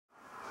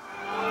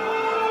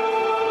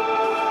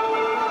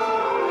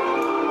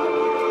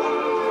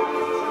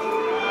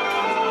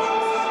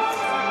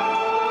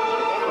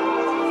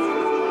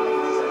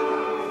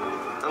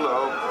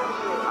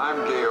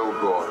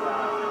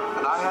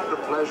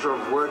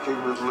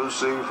working with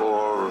Lucy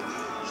for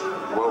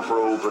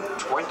over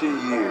 20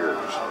 years.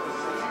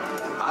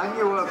 I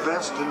knew her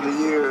best in the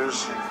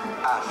years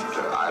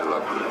after I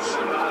Love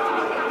Lucy.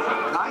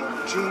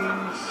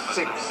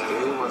 1960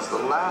 was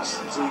the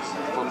last season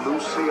for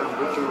Lucy and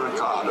Ricky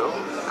Ricardo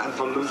and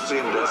for Lucy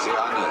and Desi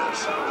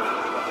Arnaz.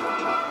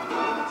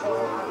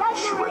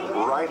 She went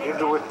right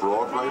into a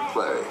Broadway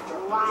play,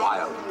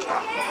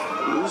 Wildcat.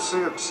 Lucy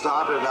had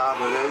started out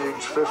at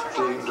age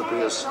 15 to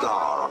be a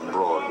star on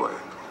Broadway,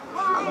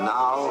 and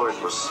now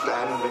it was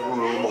standing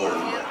room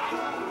only.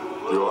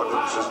 The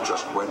audiences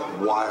just went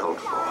wild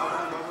for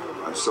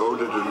her, and so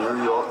did a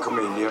New York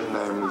comedian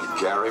named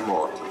Gary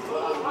Morton.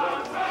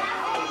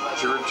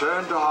 She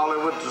returned to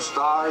Hollywood to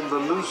star in The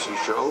Lucy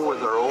Show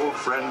with her old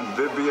friend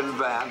Vivian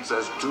Vance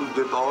as two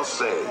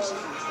divorcees.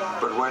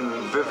 But when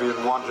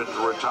Vivian wanted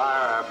to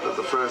retire after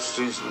the first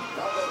season,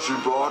 she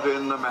brought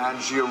in the man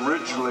she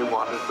originally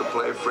wanted to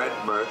play Fred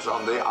Mertz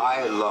on the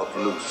I Love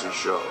Lucy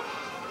show.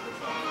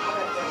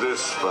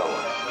 This fella.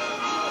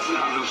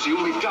 Now, Lucy,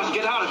 we've got to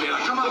get out of here.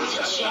 Come on. It's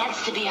a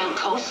chance to be on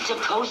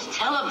coast-to-coast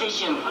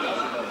television.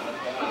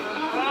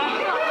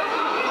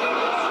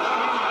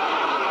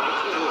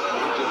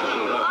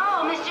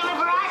 Oh, Mr.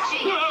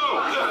 Liberace.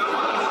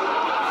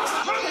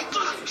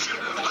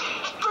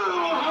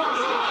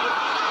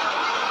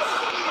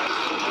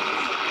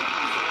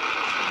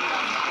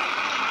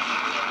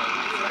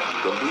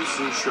 The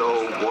Lucy Show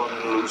won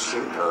Lucy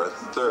her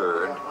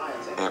third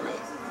Emmy.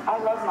 I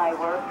love my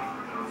work.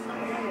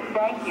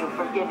 Thank you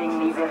for giving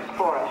me this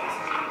forest.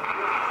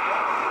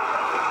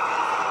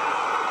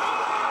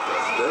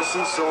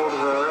 Desi sold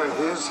her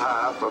his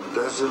half of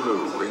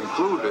Desilu,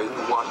 including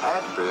what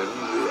had been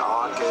the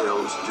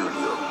RKO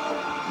studio.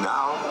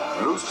 Now,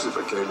 Lucy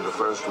became the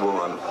first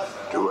woman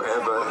to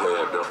ever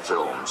head a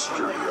film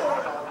studio.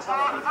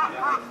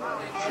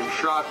 She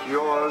shot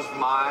Yours,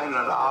 Mine,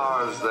 and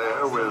Ours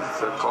there with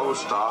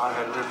co-star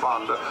Henry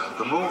Fonda.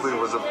 The movie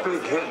was a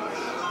big hit,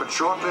 but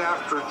shortly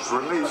after its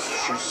release,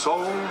 she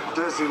sold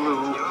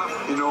Desilu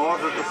in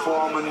order to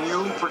form a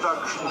new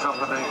production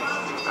company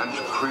and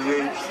to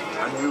create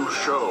a new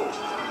show.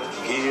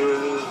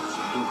 Here's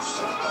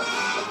Lucy.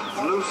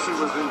 Lucy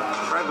was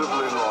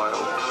incredibly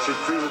loyal. She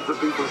treated the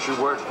people she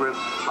worked with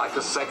like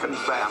a second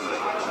family.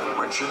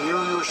 When she knew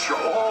you, she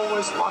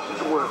always wanted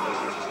to work with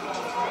you.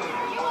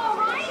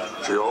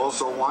 She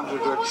also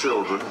wanted her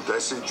children,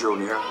 Desi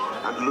Jr.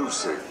 and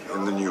Lucy,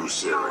 in the new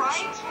series.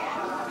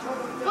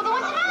 Well, then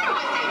what's the matter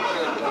with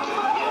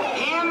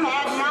him? Him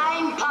had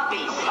 9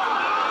 puppies.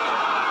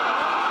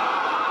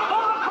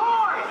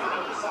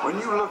 When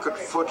you look at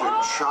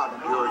footage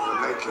shot during the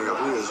making of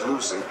Here's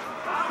Lucy,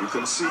 you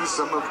can see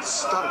some of the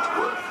stunt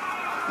work.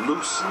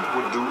 Lucy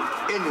would do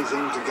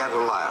anything to get a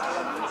laugh.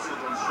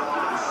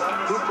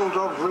 People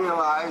don't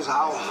realize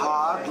how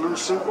hard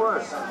Lucy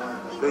worked.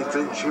 They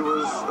think she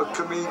was a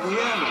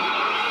comedian.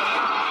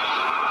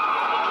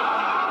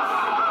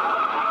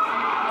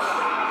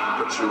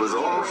 But she was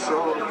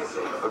also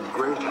a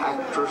great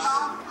actress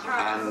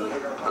and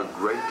a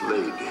great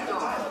lady.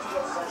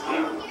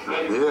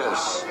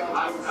 Yes,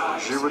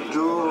 she would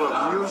do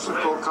a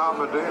musical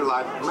comedy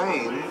like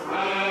Maine,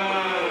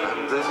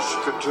 and then she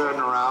could turn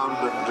around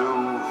and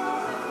do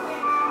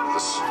The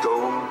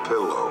Stone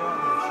Pillow,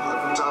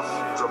 a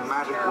tough,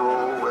 dramatic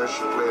role where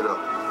she played a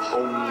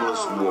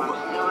homeless woman.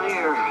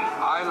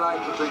 I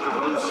like to think of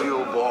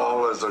Lucille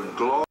Ball as a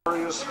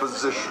glorious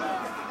physician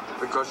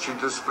because she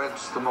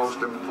dispensed the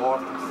most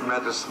important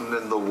medicine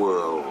in the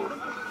world,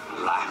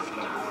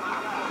 laughter.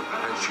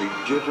 And she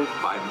did it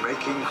by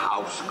making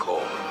house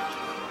calls.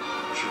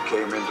 She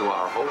came into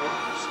our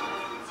homes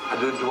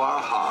and into our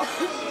hearts.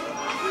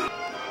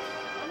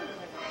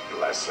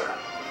 Bless her.